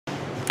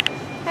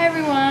Hi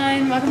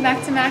everyone, welcome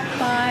back to Mac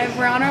 5.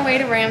 We're on our way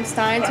to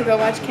Ramstein to go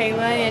watch Kayla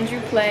and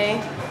Andrew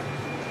play.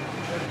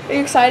 Are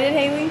you excited,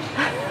 Haley?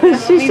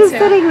 She's just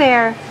sitting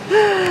there.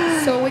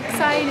 So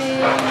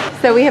excited.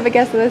 So we have a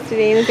guest with us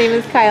today, and his name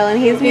is Kyle, and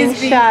he's being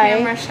shy.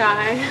 Camera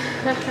shy.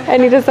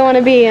 And he doesn't want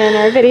to be in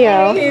our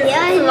video. He's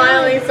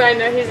smiling, so I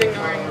know he's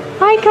ignoring me.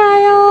 Hi,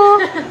 Kyle.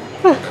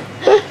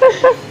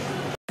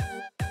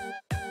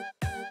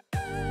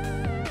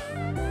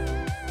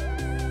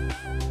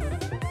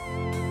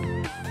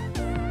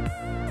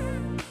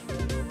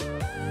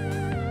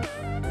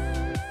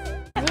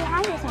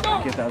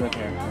 Get the other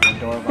pair. The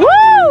door. Woo!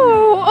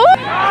 Oh.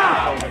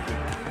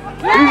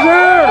 He's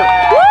there!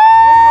 Woo!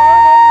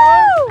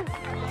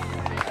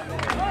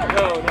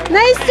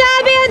 Nice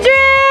job,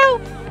 Andrew!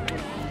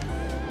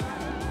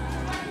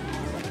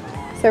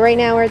 So right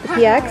now we're at the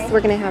PX.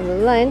 We're going to have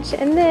lunch,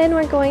 and then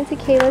we're going to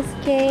Kayla's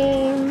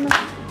game.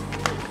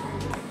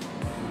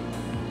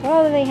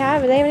 What do they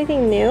have? Do they have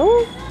anything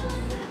new?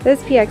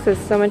 This PX is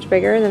so much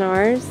bigger than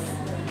ours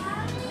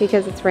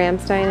because it's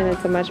Ramstein and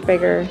it's a much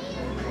bigger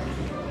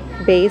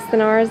base than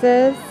ours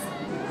is.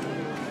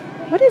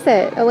 What is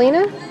it,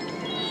 Elena?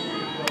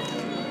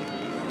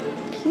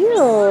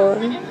 Cute.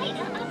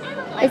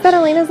 Is that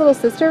Elena's little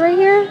sister right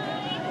here?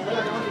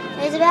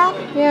 Isabel?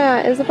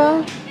 Yeah,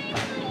 Isabel.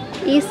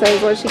 Issa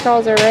is what she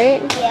calls her,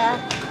 right? Yeah.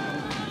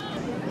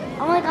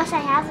 Oh my gosh, I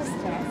have this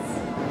dress.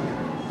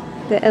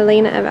 The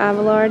Elena of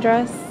Avalar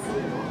dress.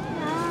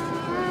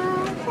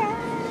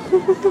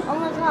 Oh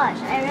my gosh,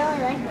 I really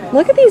like this.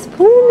 Look at these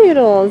pool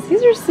noodles.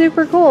 These are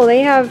super cool. They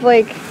have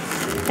like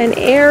an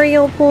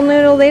aerial pool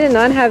noodle. They did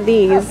not have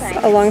these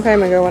a long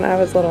time ago when I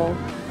was little.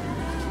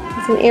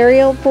 It's an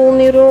aerial pool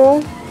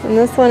noodle. And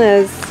this one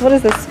is, what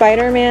is this,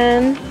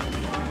 Spider-Man?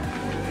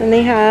 And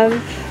they have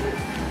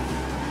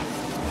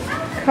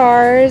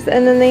cars.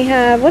 And then they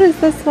have, what is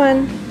this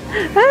one?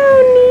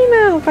 Oh,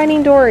 Nemo,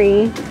 Finding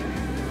Dory.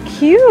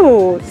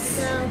 Cute.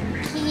 So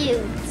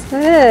cute.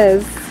 That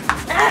is.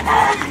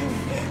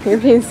 You're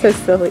being so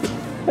silly.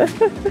 Are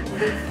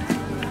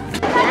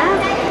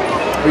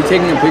you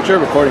taking a picture or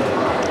recording?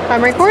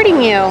 I'm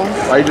recording you.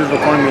 Why are you just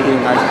recording me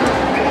eating ice cream?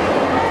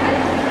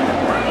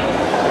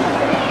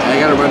 I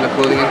gotta run the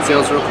clothing and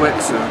sales real quick,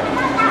 so.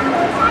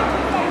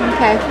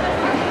 Okay.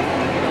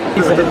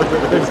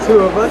 There's two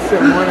of us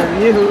and one of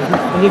you.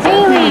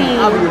 Haley,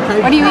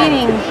 what are you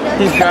eating?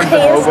 He's got the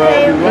boba.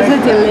 Is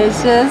it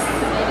delicious?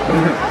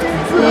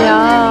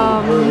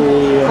 Yum.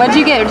 What'd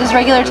you get? Just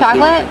regular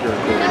chocolate?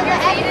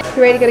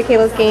 You ready to go to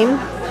Kayla's game?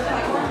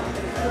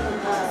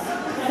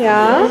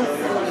 Yeah?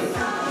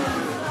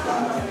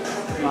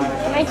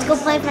 I have to go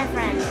play with my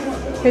friend,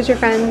 Who's your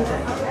friend?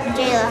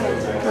 Kayla.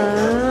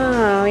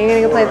 Oh, you're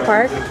gonna go play at the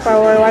park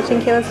while we're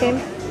watching Kayla's game?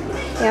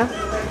 Yeah?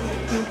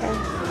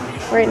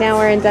 Okay. Right now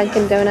we're in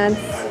Dunkin' Donuts.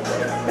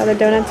 Other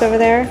donuts over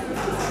there.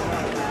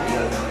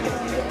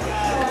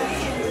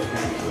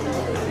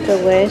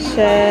 Delicious.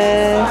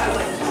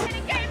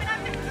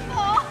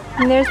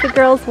 And there's the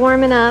girls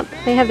warming up.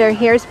 They have their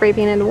hair spray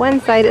painted. One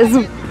side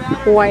is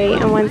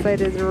white and one side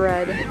is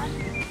red.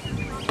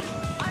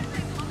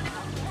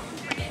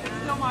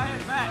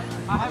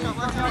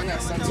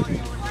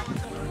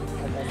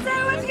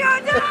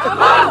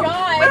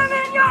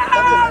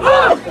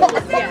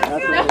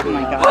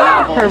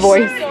 Her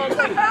voice.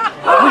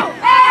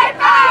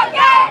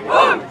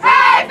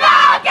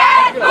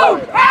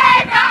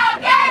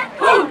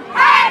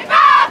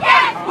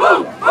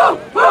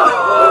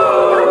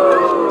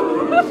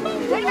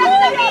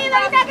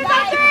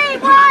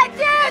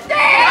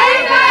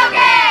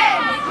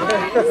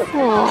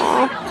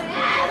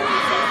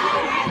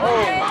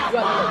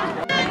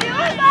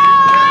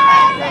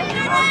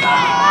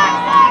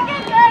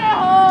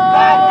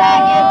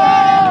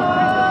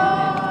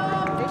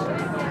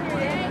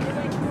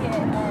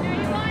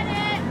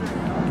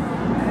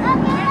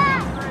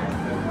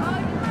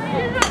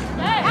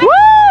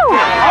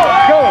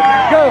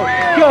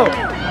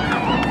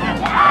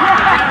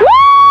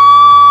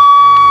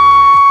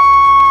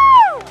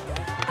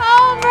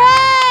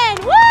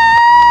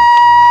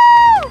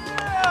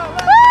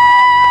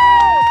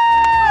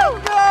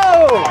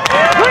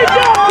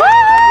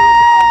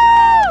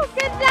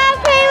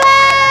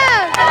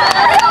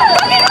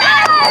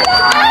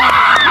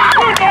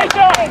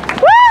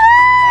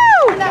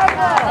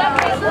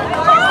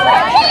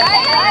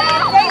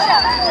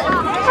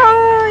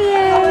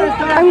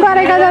 I'm glad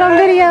I got that on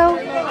video.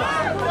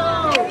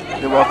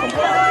 You're welcome.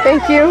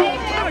 Thank you.